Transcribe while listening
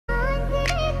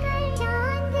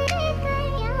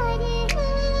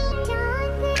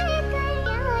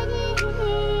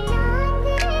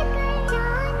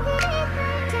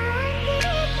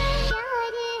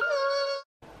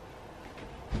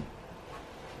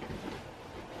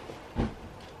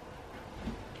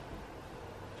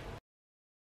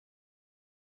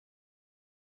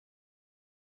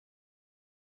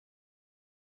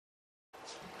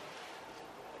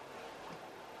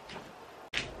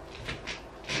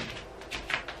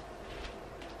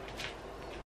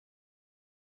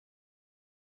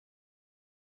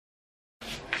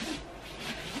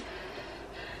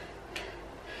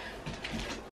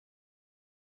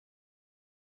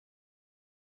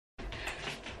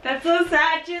That's so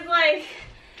sad. She's like,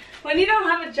 when you don't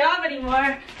have a job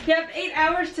anymore, you have 8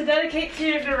 hours to dedicate to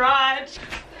your garage.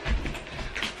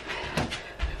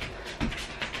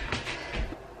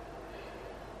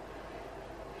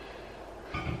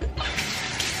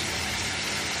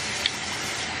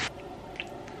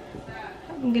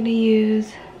 I'm gonna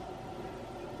use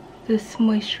this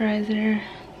moisturizer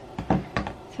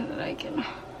so that I can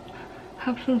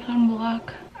have some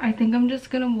sunblock. I think I'm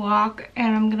just gonna walk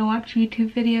and I'm gonna watch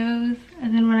YouTube videos,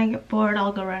 and then when I get bored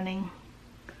I'll go running.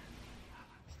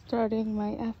 Starting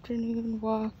my afternoon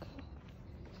walk.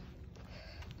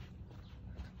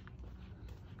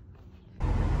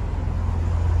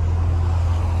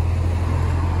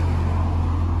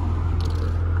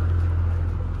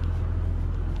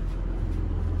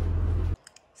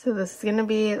 So this is gonna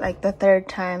be like the 3rd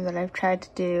time that I've tried to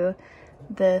do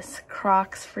this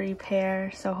Crocs free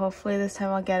pair, so hopefully this time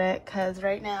I'll get it, because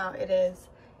right now it is,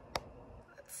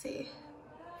 let's see,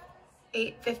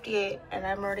 8:58 and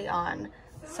I'm already on.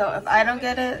 So if I don't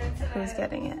get it, who's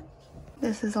getting it?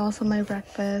 This is also my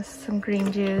breakfast, some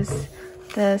green juice.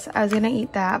 This, I was gonna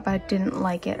eat that, but I didn't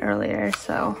like it earlier,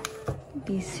 so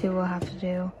these two will have to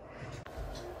do.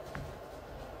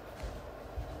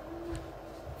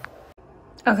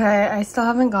 Okay, I still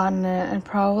haven't gotten it and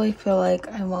probably feel like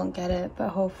I won't get it, but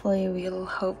hopefully we'll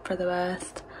hope for the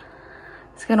best.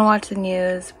 I was gonna watch the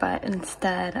news, but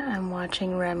instead I'm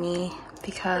watching Remy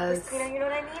because you know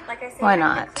what I mean? Like I said, why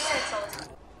not?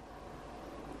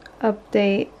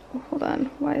 Update. Hold on,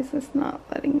 why is this not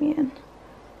letting me in?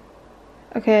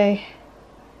 Okay,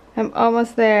 I'm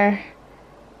almost there.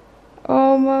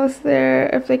 Almost there.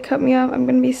 If they cut me off, I'm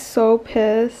gonna be so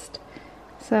pissed.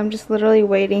 So I'm just literally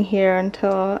waiting here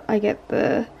until I get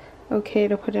the okay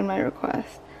to put in my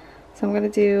request. So I'm gonna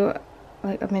do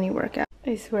like a mini workout.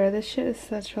 I swear this shit is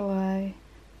such a lie.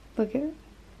 Look at it.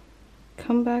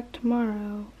 Come back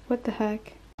tomorrow. What the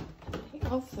heck? I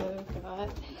also got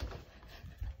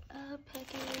a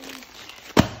package.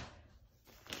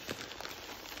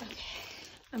 Okay,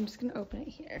 I'm just gonna open it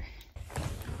here.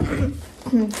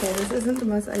 Okay, this isn't the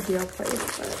most ideal place,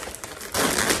 but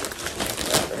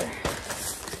whatever.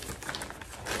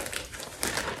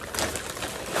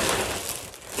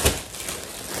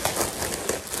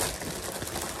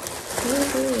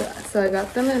 So I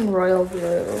got them in royal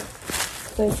blue.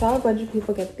 So I saw a bunch of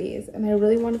people get these and I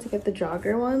really wanted to get the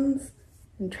jogger ones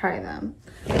and try them.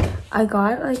 I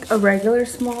got like a regular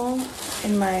small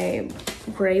in my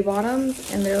gray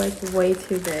bottoms and they're like way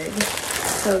too big.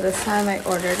 So this time I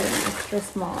ordered an extra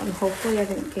small and hopefully I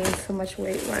didn't gain so much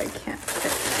weight where I can't fit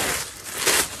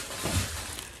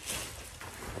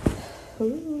it.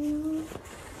 Ooh,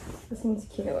 this one's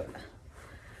cute.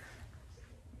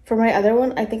 For my other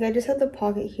one, I think I just had the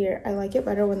pocket here. I like it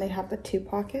better when they have the 2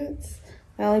 pockets.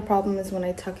 My only problem is when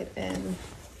I tuck it in.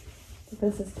 But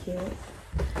this is cute.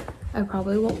 I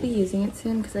probably won't be using it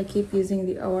soon because I keep using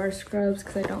the OR scrubs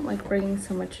because I don't like bringing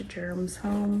so much germs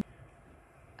home.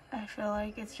 I feel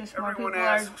like it's just more people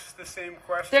asks the same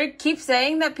question. They keep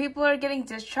saying that people are getting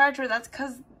discharged, or that's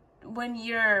because when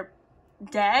you're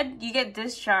dead, you get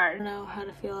discharged. I don't know how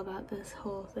to feel about this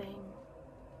whole thing.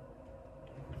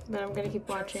 But I'm gonna keep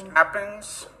watching.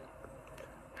 Happens.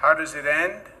 How does it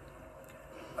end?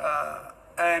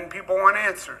 And people want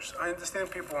answers. I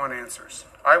understand people want answers.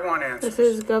 I want answers.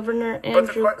 This is Governor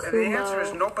Andrew But the answer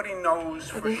is nobody knows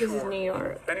for sure. I think this is New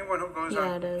York. Anyone who goes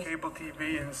on cable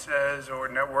TV and says, or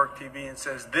network TV and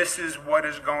says, this is what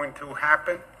is going to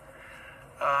happen,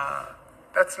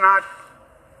 it's not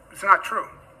true.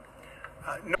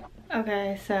 No.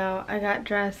 Okay, so I got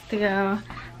dressed to go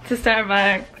to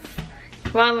Starbucks.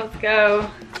 Come on, let's go.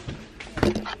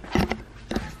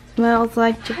 Smells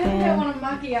like Japan. I want a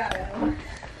macchiato.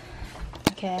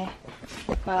 Okay.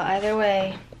 Well, either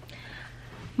way,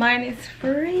 mine is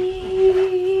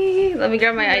free. Let me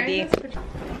grab my ID.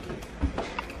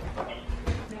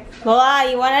 Lola,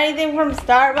 you want anything from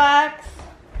Starbucks?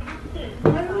 I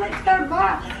don't like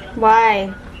Starbucks.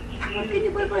 Why? Can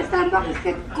you go to Starbucks and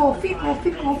get coffee?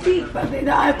 But the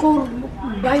alcohol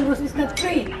virus is not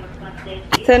free.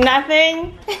 So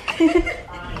nothing?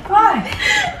 Why?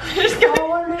 Just go.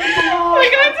 We're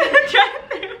going to the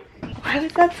drive-thru. Why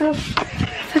is that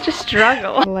such a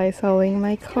struggle? Lysoling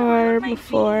my car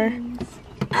before.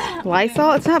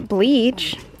 Lysol? It's not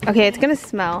bleach. Okay, it's gonna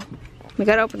smell. We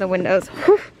gotta open the windows.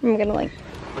 I'm gonna like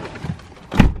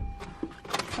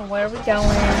Where are we going?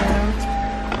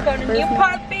 Going to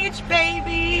Newport Beach,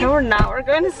 baby. No, we're not. We're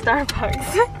going to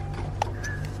Starbucks.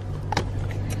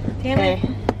 Damn it.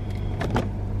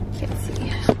 Can't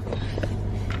see.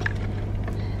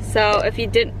 So if you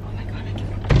didn't, oh my god,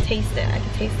 I can taste it. I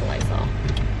can taste the Lysol.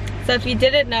 So if you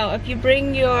didn't know, if you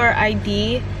bring your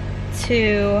ID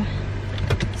to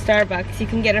Starbucks, you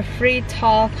can get a free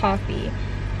tall coffee.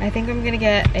 I think I'm gonna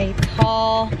get a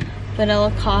tall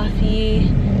vanilla coffee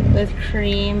with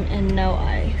cream and no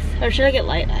ice. Or should I get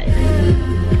light ice?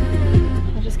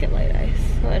 I'll just get light ice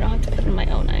so I don't have to put in my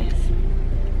own ice.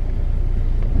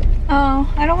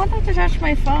 Oh, I don't want them to touch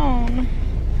my phone.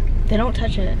 They don't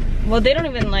touch it. Well, they don't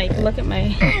even like look at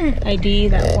my ID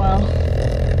that well.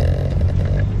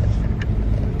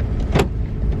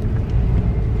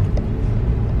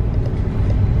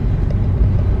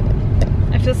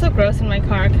 I feel so gross in my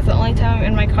car because the only time I'm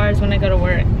in my car is when I go to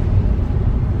work.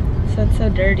 So it's so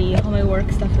dirty. All my work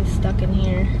stuff is stuck in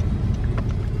here.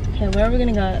 Okay, where are we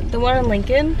gonna go? The one in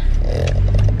Lincoln?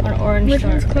 Or Orange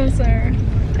Store? Which one's closer?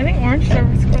 I think Orange Store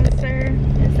is closer.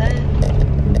 Is it?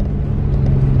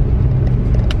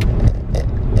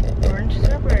 Orange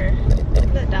Store? Look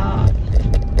at that dog.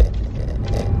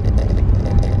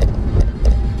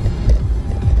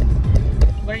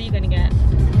 What are you gonna get?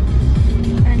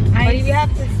 An ice. Oh, you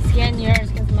have to scan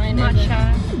yours because mine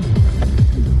matcha.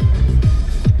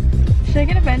 Should I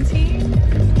get a venti?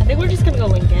 I think we're just gonna go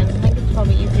Lincoln. I think it's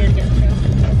probably easier to get to.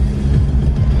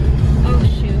 Oh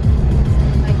shoot.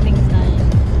 My thing's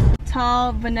dying.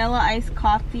 Tall vanilla iced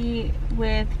coffee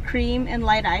with cream and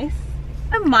light ice.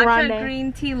 A matcha grande.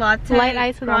 Green tea latte. Light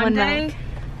ice with almond milk.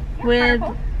 With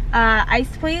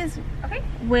ice please. Okay.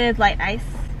 With light ice.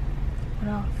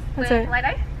 What else? With light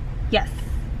ice? Yes.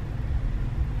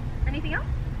 Anything else?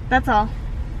 That's all.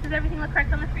 Does everything look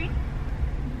correct on the screen?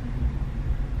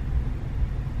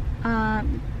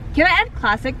 Can I add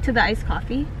classic to the iced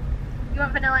coffee? You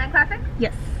want vanilla and classic?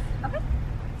 Yes. Okay.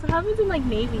 So what happens in like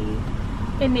Navy?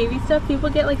 In Navy stuff, people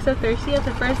get like so thirsty at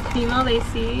the first female they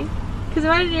see. Because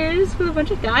imagine you're just with a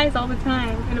bunch of guys all the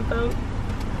time in a boat.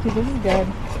 Dude, this is good.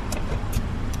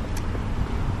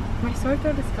 My sore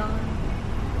throat is gone.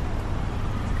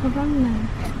 Come on then.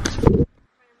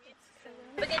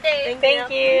 Have a good day. Thank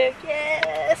you.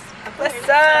 Yes. What's It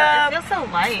up? feels so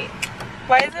light.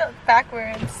 Why is it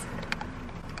backwards?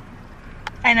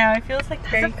 I know, it feels like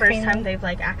very It's the first creamy. time they've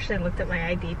like actually looked at my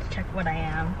ID to check what I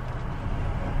am.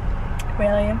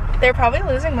 Really? They're probably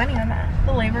losing money on that.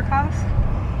 The labor cost.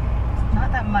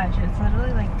 Not that much. It's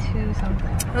literally like 2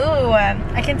 something. Ooh,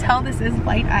 I can tell this is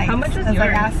light ice. How much is as yours?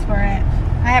 I asked for it.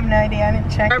 I have no idea. I didn't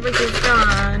check. Starbucks is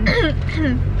gone.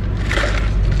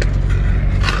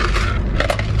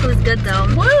 It was good though.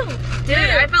 Woo! Dude,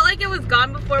 I felt like it was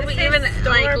gone before we even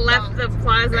like left the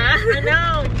plaza. I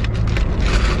know.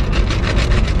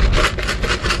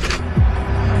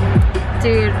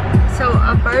 Dude, so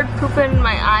a bird pooped in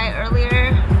my eye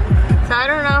earlier. So I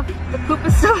don't know if the poop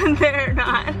is still in there or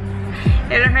not.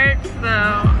 It hurts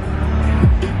though.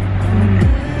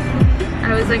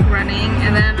 I was like running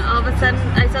and then all of a sudden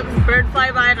I saw this bird fly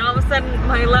by and all of a sudden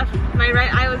my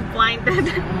right eye was blinded.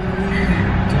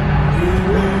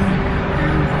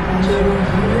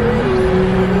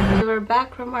 We're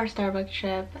back from our Starbucks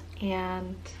trip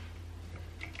and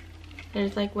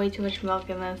there's like way too much milk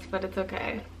in this, but it's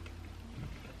okay.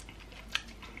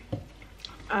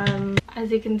 As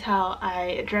you can tell,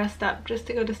 I dressed up just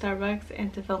to go to Starbucks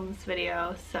and to film this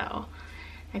video, so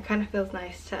it kind of feels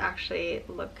nice to actually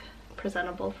look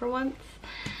presentable for once.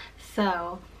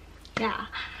 So yeah,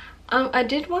 I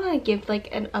did want to give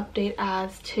like an update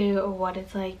as to what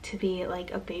it's like to be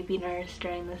like a baby nurse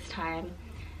during this time,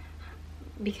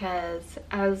 because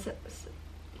as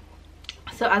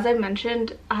I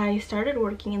mentioned, I started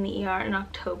working in the ER in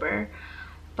October,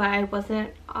 but I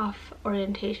wasn't off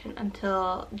orientation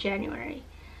until January.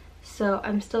 So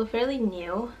I'm still fairly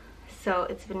new, so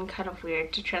it's been kind of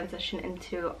weird to transition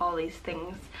into all these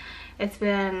things. It's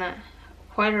been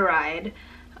quite a ride.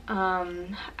 I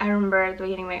remember at the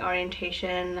beginning of my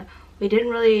orientation, we didn't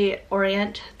really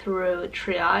orient through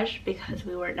triage because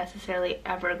we weren't necessarily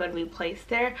ever going to be placed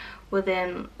there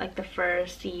within like the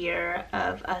first year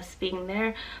of us being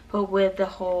there. But with the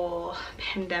whole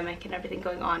pandemic and everything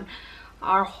going on,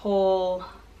 our whole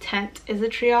tent is a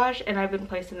triage and I've been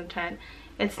placed in a tent.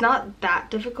 It's not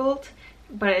that difficult,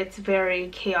 but it's very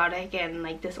chaotic and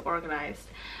like disorganized.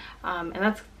 And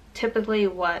that's typically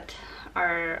what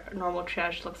our normal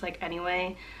triage looks like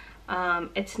anyway.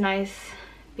 It's nice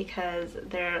because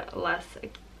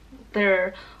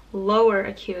they're lower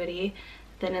acuity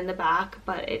than in the back,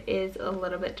 but it is a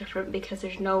little bit different because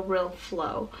there's no real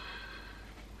flow.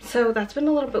 So that's been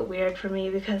a little bit weird for me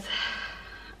because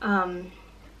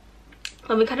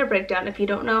let me kind of break down. If you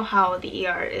don't know how the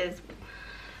ER is,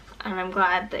 and I'm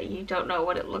glad that you don't know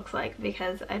what it looks like,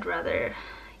 because I'd rather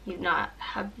you not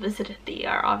have visited the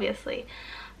ER, obviously.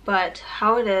 But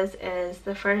how it is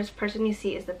the first person you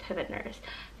see is the pivot nurse.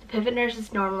 The pivot nurse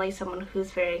is normally someone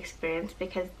who's very experienced,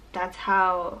 because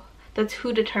that's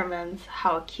who determines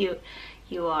how acute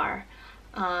you are.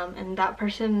 And that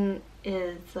person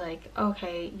is like,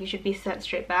 okay, you should be sent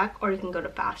straight back, or you can go to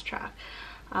fast track.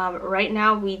 Right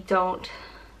now we don't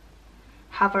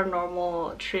have our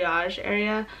normal triage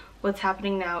area. What's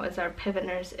happening now is our pivot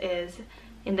nurse is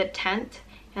in the tent,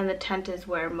 and the tent is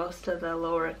where most of the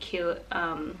lower acuity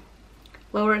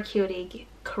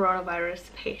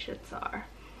coronavirus patients are.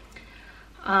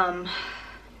 And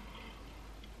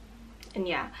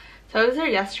yeah, so I was there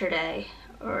yesterday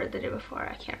or the day before,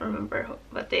 I can't remember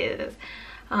what day it is,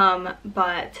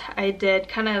 but I did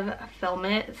kind of film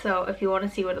it. So if you want to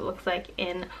see what it looks like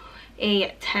in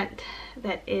a tent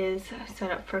that is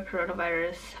set up for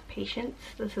coronavirus patients,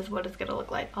 this is what it's gonna look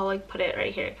like. I'll like put it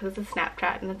right here because it's a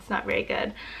Snapchat and it's not very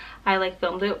good. I like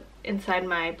filmed it inside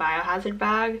my biohazard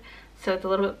bag, so it's a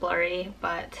little bit blurry,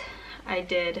 but I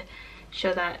did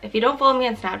show that. If you don't follow me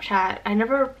on Snapchat, I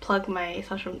never plug my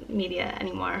social media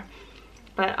anymore,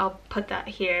 but I'll put that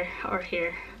here or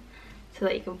here so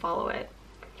that you can follow it.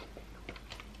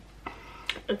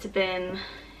 It's been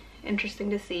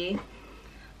interesting to see.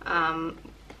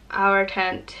 Our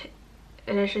tent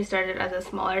initially started as a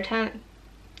smaller tent,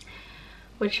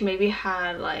 which maybe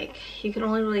had like, you can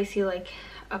only really see like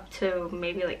up to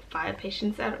maybe like 5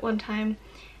 patients at one time,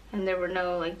 and there were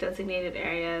no like designated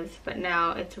areas. But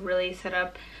now it's really set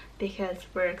up because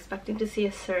we're expecting to see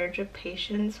a surge of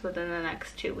patients within the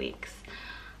next 2 weeks.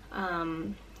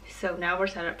 So now we're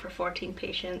set up for 14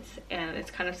 patients, and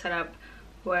it's kind of set up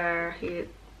where you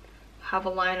have a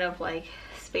line of like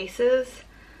spaces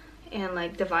and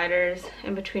like dividers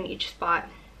in between each spot,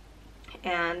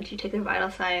 and you take their vital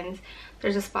signs.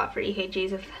 There's a spot for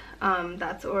EKGs if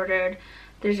that's ordered.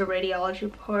 There's a radiology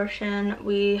portion.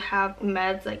 We have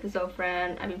meds like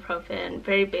Zofran, ibuprofen,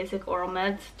 very basic oral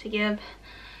meds to give,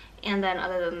 and then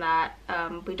other than that,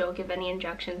 we don't give any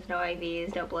injections, no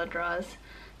IVs, no blood draws,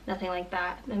 nothing like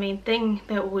that. The main thing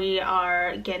that we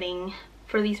are getting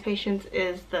for these patients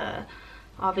is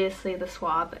obviously the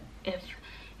swab,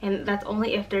 and that's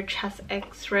only if their chest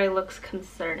x-ray looks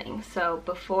concerning. So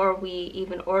before we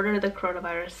even order the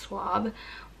coronavirus swab,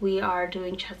 we are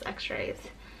doing chest x-rays.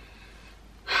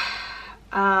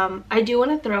 I do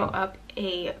want to throw up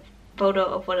a photo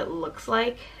of what it looks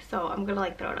like, so I'm gonna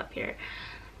like throw it up here.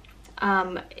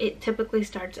 It typically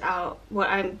starts out, what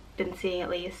I've been seeing at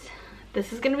least,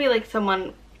 this is gonna be like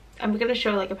someone, I'm gonna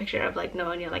show like a picture of like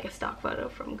pneumonia, like a stock photo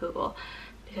from Google,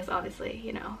 because obviously,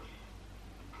 you know,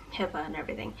 HIPAA and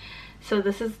everything. So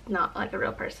this is not like a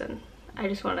real person. I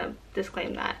just want to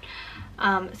disclaim that.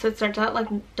 So it starts out like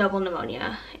double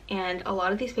pneumonia, and a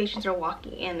lot of these patients are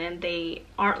walking in and they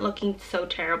aren't looking so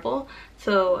terrible.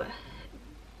 So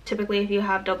typically if you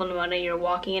have double pneumonia, you're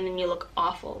walking in and you look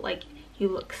awful, like you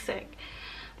look sick.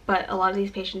 But a lot of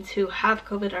these patients who have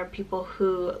COVID are people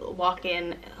who walk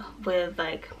in with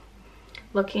like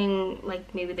looking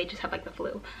like maybe they just have like the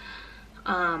flu.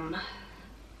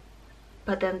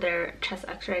 But then their chest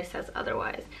x-ray says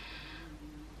otherwise.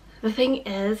 The thing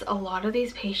is, a lot of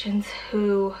these patients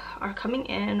who are coming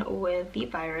in with the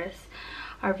virus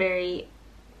are very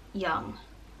young.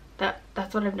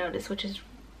 That's what I've noticed, which is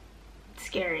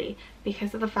scary,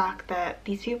 because of the fact that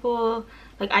these people,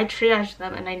 like, I triage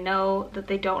them and I know that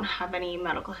they don't have any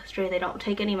medical history, they don't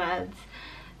take any meds,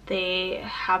 they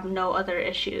have no other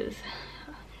issues.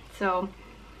 So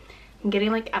I'm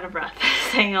getting like out of breath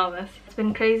saying all this. It's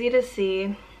been crazy to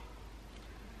see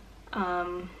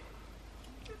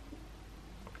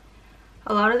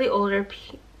a lot of the older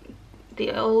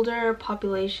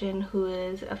population who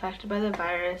is affected by the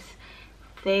virus,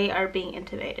 they are being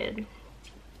intubated.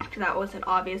 If that wasn't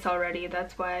obvious already,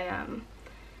 that's why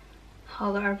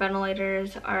all of our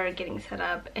ventilators are getting set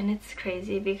up. And it's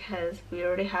crazy because we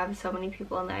already have so many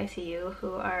people in the ICU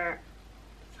who are,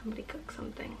 somebody cook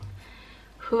something,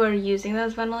 who are using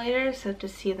those ventilators. So to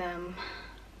see them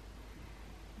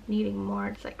needing more,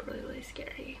 it's like really, really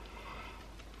scary.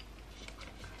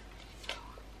 So,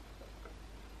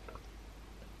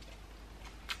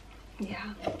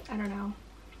 yeah, I don't know.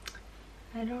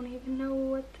 I don't even know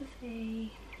what to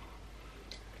say.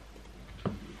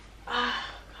 Ah,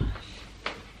 gosh.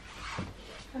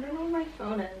 I don't know where my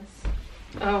phone is.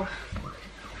 Oh,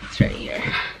 it's right here.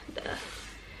 Duh.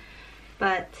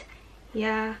 But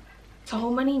yeah, so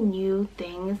many new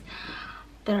things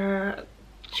that are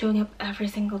showing up every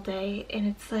single day, and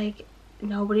it's like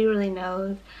nobody really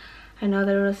knows. I know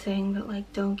they were saying that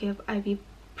like don't give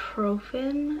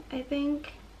ibuprofen, I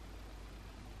think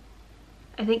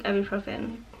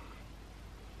ibuprofen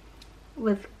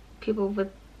with people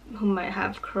who might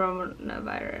have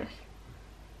coronavirus.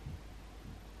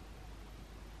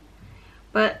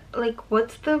 But like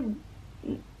what's the,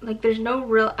 like there's no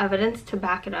real evidence to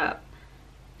back it up.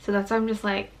 So that's why I'm just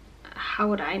like, how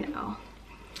would I know?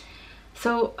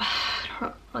 So I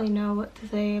don't really know what to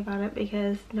say about it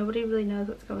because nobody really knows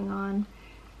what's going on.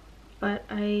 But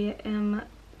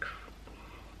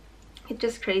it's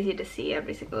just crazy to see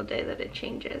every single day that it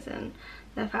changes, and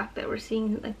the fact that we're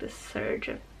seeing like this surge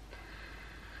of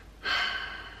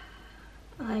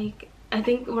like, I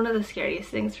think one of the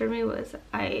scariest things for me was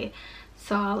I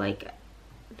saw like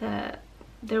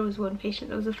there was one patient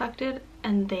that was affected,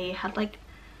 and they had like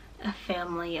a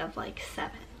family of like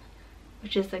 7,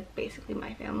 which is like basically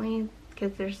my family,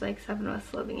 because there's like 7 of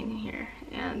us living in here,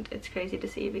 and it's crazy to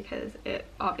see because it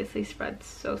obviously spreads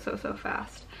so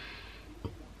fast,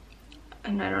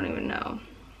 and I don't even know.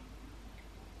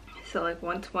 So like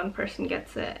once one person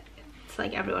gets it, it's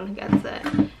like everyone who gets it.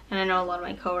 And I know a lot of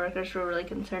my coworkers were really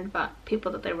concerned about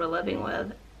people that they were living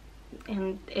with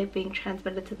and it being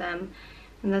transmitted to them,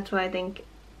 and that's why I think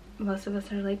most of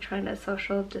us are like trying to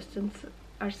social distance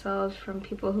ourselves from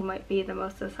people who might be the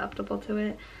most susceptible to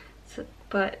it. So,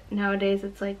 but nowadays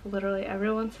it's like literally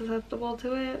everyone's susceptible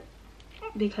to it,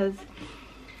 because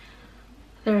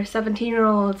there are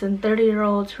 17-year-olds and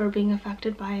 30-year-olds who are being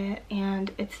affected by it,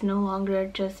 and it's no longer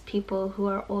just people who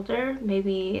are older.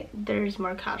 Maybe there's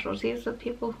more casualties of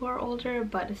people who are older,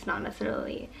 but it's not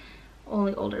necessarily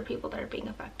only older people that are being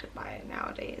affected by it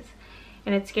nowadays.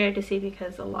 And it's scary to see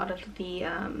because a lot of the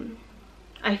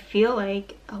I feel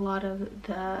like a lot of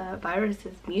the virus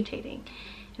is mutating,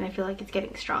 and I feel like it's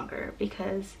getting stronger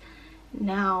because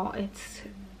now it's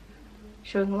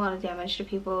showing a lot of damage to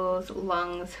people's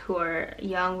lungs who are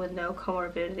young with no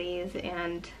comorbidities.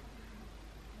 And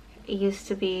it used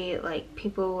to be like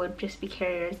people would just be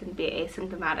carriers and be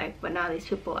asymptomatic, but now these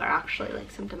people are actually like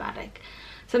symptomatic.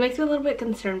 So it makes me a little bit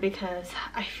concerned because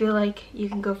I feel like you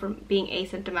can go from being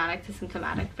asymptomatic to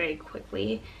symptomatic very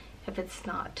quickly if it's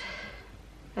not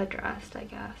addressed, I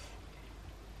guess.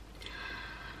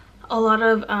 A lot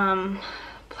of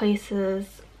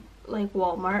places like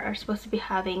Walmart are supposed to be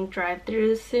having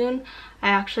drive-thrus soon. I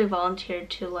actually volunteered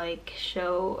to like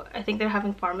show, I think they're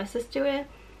having pharmacists do it,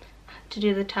 to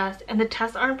do the test, and the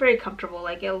tests aren't very comfortable.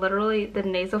 Like it literally, the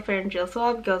nasopharyngeal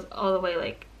swab goes all the way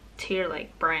like to your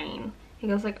like brain. It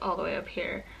goes like all the way up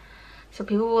here. So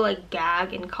people will like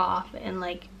gag and cough and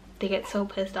like they get so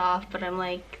pissed off, but I'm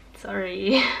like,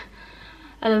 sorry.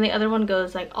 And then the other one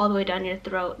goes like all the way down your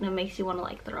throat and it makes you want to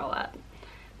like throw up.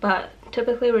 But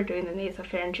typically we're doing the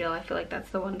nasopharyngeal. I feel like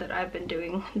that's the one that I've been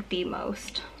doing the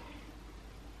most.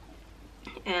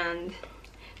 And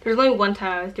there's only one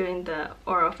time I was doing the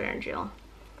oropharyngeal.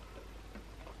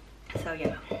 So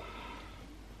yeah.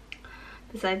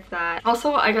 Besides that,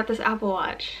 also I got this Apple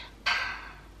Watch.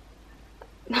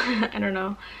 I don't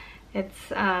know. It's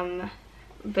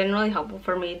been really helpful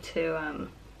for me to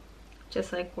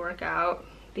just like work out,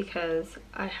 because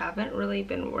I haven't really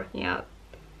been working out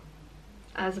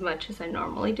as much as I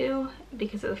normally do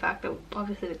because of the fact that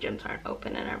obviously the gyms aren't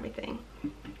open and everything.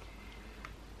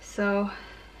 So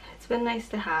it's been nice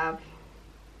to have.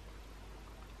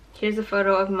 Here's a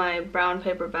photo of my brown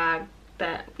paper bag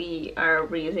that we are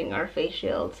reusing our face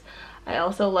shields. I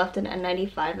also left an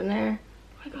N95 in there.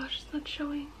 Oh my gosh, it's not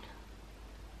showing.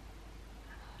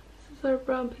 This is our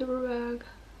brown paper bag.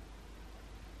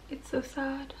 It's so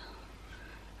sad.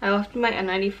 I left my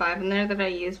N95 in there that I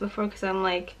used before because I'm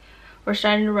like, we're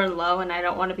starting to run low and I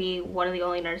don't want to be one of the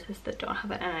only nurses that don't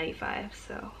have an N95,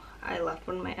 so I left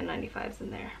one of my N95s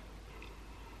in there.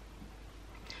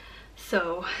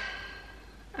 So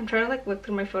I'm trying to like look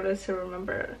through my photos to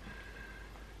remember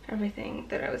everything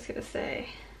that I was gonna say.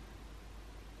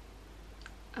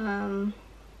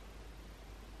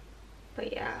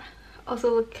 But yeah,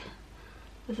 also look,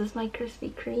 this is my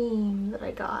Krispy Kreme that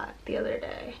I got the other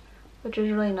day, which is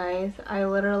really nice. I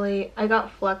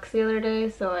got Flex the other day,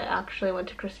 so I actually went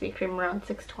to Krispy Kreme around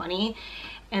 6:20,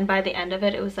 and by the end of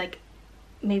it, it was like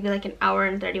maybe like an hour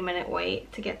and 30-minute wait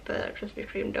to get the Krispy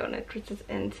Kreme donuts, which is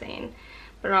insane.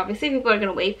 But obviously people are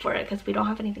gonna wait for it because we don't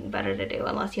have anything better to do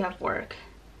unless you have work.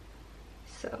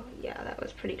 So yeah, that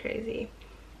was pretty crazy.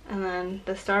 And then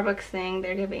the Starbucks thing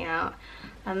they're giving out.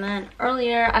 And then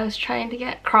earlier I was trying to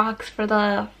get Crocs for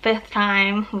the 5th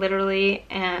time, literally,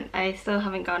 and I still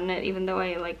haven't gotten it, even though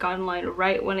I like got in line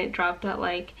right when it dropped at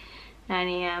like 9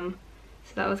 AM.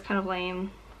 So that was kind of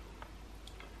lame.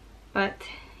 But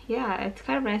yeah, it's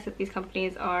kind of nice that these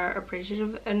companies are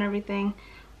appreciative and everything.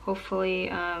 Hopefully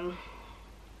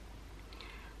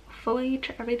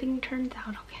everything turns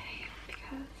out okay,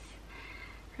 because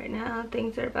right now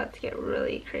things are about to get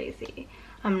really crazy.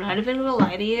 I'm not even gonna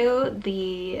lie to you,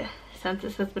 the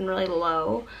census has been really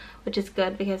low, which is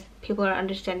good because people are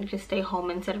understanding to stay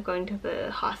home instead of going to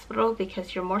the hospital,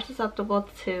 because you're more susceptible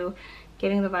to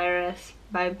getting the virus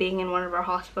by being in one of our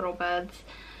hospital beds,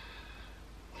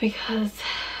 because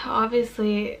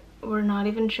obviously we're not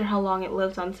even sure how long it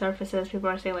lives on surfaces. People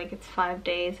are saying like it's 5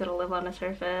 days it'll live on a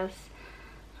surface.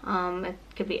 It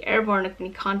could be airborne, it can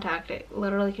be contact, it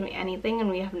literally can be anything, and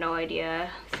we have no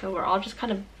idea. So we're all just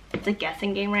kind of, it's a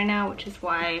guessing game right now, which is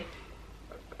why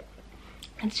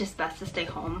it's just best to stay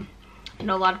home. I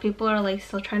know a lot of people are like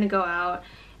still trying to go out,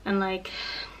 and like,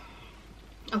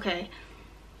 okay,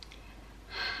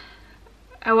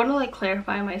 I want to like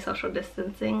clarify my social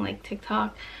distancing, like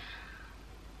TikTok.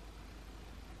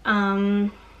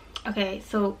 Okay,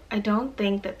 so I don't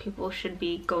think that people should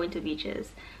be going to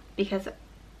beaches, because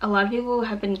a lot of people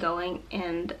have been going,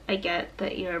 and I get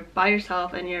that you're by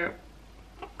yourself and you're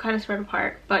kind of spread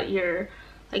apart, but you're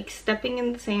like stepping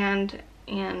in the sand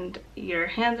and your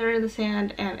hands are in the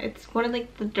sand, and it's one of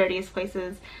like the dirtiest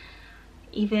places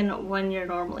even when you're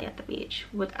normally at the beach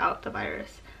without the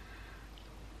virus.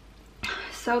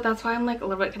 So that's why I'm like a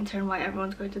little bit concerned why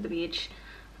everyone's going to the beach.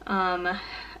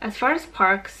 As far as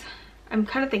parks, I'm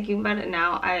kind of thinking about it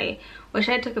now. I wish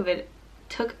I took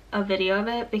a video of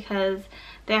it, because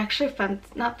they actually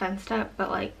not fenced up,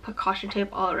 but like put caution tape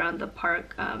all around the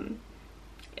park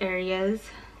areas,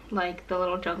 like the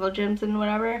little jungle gyms and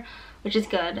whatever, which is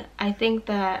good. I think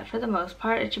that for the most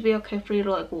part it should be okay for you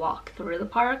to like walk through the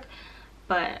park,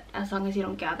 but as long as you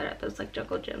don't gather at those like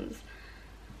jungle gyms.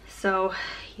 So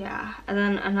yeah. And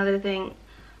then another thing,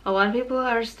 a lot of people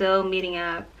are still meeting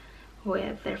up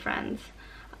with their friends.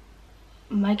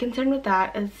 My concern with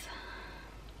that is,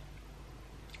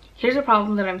 here's a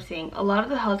problem that I'm seeing. A lot of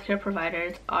the healthcare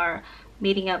providers are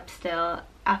meeting up still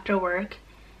after work,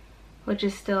 which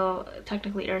is still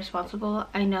technically irresponsible.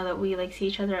 I know that we like see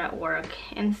each other at work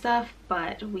and stuff,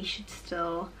 but we should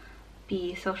still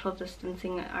be social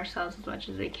distancing ourselves as much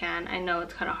as we can. I know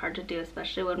it's kind of hard to do,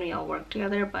 especially when we all work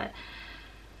together, but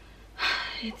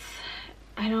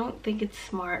I don't think it's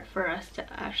smart for us to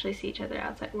actually see each other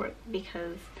outside work,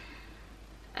 because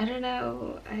I don't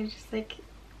know, I just like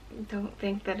don't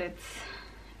think that it's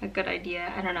a good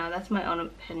idea. I don't know, that's my own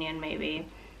opinion maybe,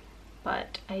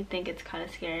 but I think it's kind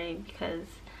of scary, because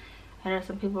I know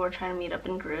some people were trying to meet up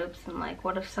in groups, and like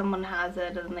what if someone has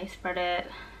it and then they spread it?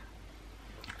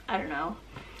 I don't know,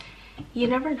 you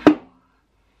never know.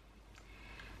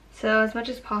 So as much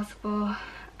as possible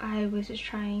I was just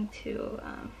trying to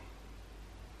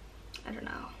I don't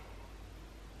know.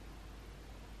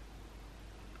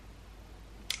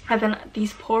 And then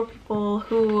these poor people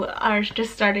who are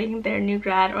just starting their new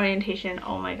grad orientation,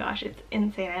 oh my gosh, it's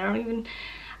insane. I don't even,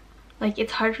 like,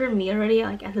 it's hard for me already,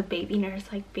 like as a baby nurse,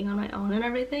 like being on my own and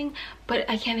everything, but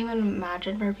I can't even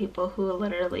imagine for people who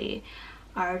literally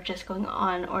are just going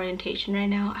on orientation right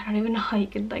now. I don't even know how you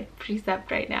could like precept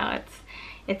right now.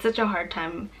 It's such a hard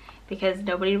time, because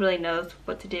nobody really knows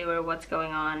what to do or what's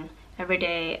going on. Every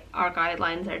day our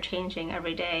guidelines are changing,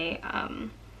 every day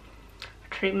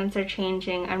treatments are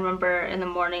changing. I remember in the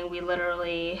morning we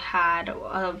literally had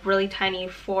a really tiny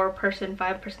 4-person,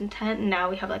 5-person tent, and now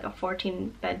we have like a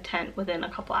 14-bed tent within a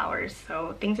couple hours.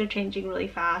 So things are changing really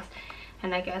fast,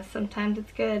 and I guess sometimes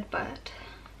it's good, but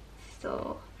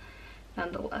still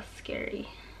nonetheless scary.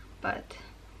 But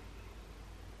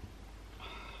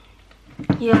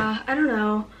yeah, I don't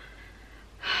know.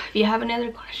 If you have any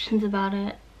other questions about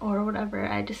it or whatever,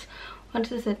 I just wanted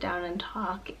to sit down and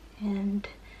talk, and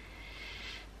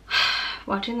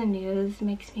watching the news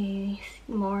makes me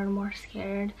more and more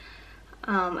scared.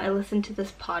 I listened to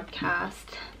this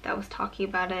podcast that was talking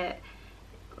about it.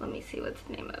 Let me see what's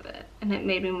the name of it, and it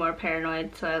made me more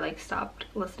paranoid, so I like stopped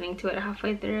listening to it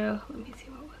halfway through. Let me see,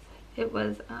 what was it? It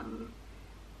was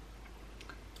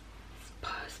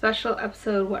special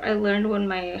episode, what I learned when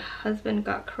my husband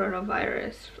got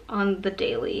coronavirus, on the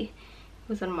Daily. It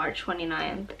was on March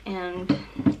 29th, and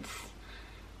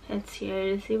it's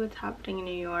here to see what's happening in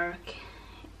New York,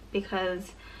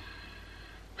 because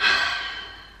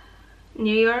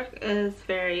New York is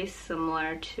very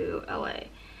similar to LA,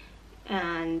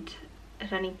 and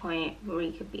at any point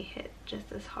we could be hit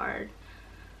just as hard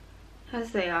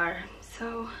as they are.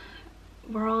 So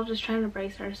we're all just trying to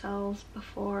brace ourselves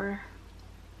before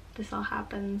this all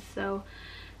happens. So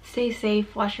stay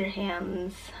safe, wash your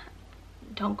hands,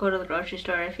 don't go to the grocery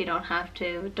store if you don't have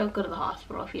to. Don't go to the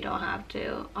hospital if you don't have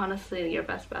to. Honestly, your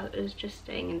best bet is just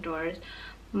staying indoors.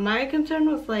 My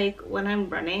concern was like when I'm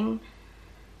running,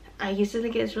 I used to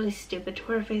think it was really stupid to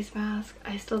wear a face mask.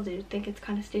 I still do think it's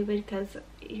kind of stupid because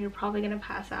you're probably gonna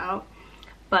pass out.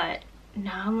 But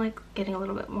now I'm like getting a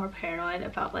little bit more paranoid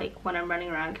about like when I'm running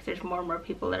around because there's more and more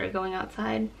people that are going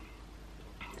outside.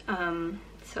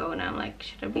 So now I'm like,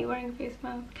 should I be wearing a face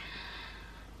mask?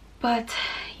 But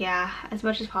yeah, as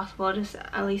much as possible, just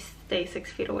at least stay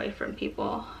 6 feet away from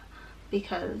people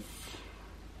because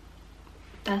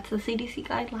that's the CDC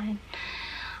guideline.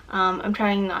 I'm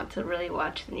trying not to really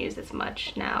watch the news as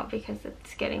much now because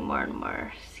it's getting more and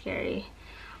more scary.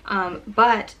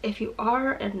 But if you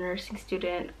are a nursing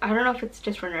student, I don't know if it's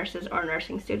just for nurses or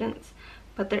nursing students,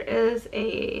 but there is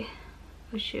a,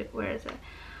 oh shoot, where is it?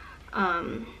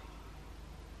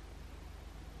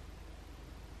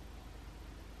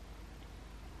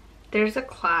 There's a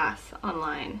class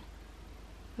online.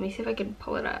 Let me see if I can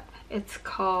pull it up. It's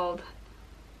called,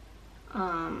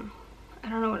 I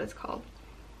don't know what it's called.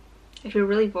 If you're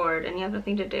really bored and you have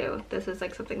nothing to do, this is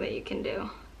like something that you can do.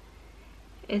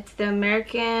 It's the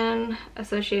American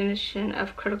Association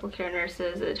of Critical Care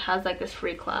Nurses. It has like this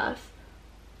free class.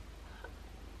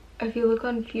 If you look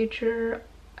on Future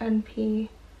NP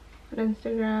on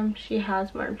Instagram, she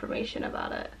has more information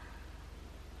about it.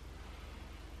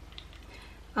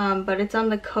 But it's on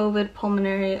the COVID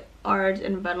pulmonary ARDS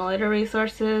and ventilator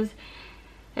resources.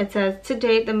 It says, to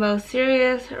date, the most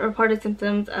serious reported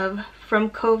symptoms from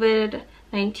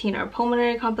COVID-19 are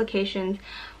pulmonary complications.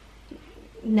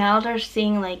 Now they're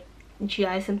seeing like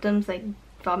GI symptoms like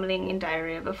vomiting and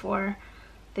diarrhea before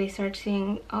they start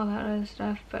seeing all that other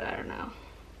stuff, but I don't know.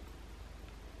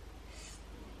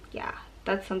 Yeah,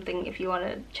 that's something if you want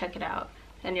to check it out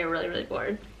and you're really, really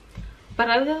bored. But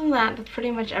other than that, that's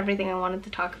pretty much everything I wanted to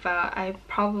talk about. I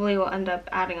probably will end up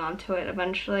adding on to it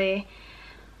eventually.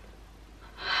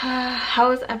 How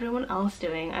is everyone else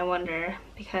doing, I wonder?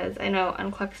 Because I know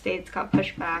unclocked dates got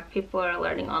pushed back. People are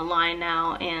learning online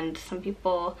now, and some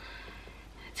people,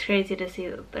 it's crazy to see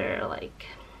that they're like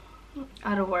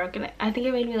out of work. And I think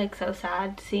it made me like so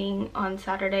sad seeing on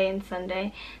Saturday and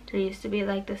Sunday there used to be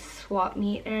like this swap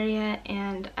meet area,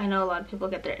 and I know a lot of people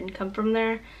get their income from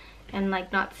there, and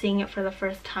like not seeing it for the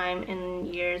first time in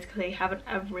years because they have it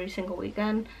every single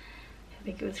weekend. I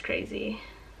think it was crazy.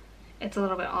 It's a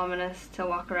little bit ominous to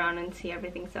walk around and see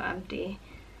everything so empty.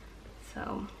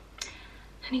 So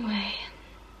anyway,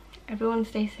 everyone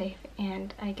stay safe,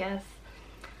 and I guess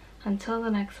until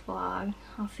the next vlog,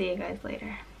 I'll see you guys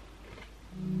later.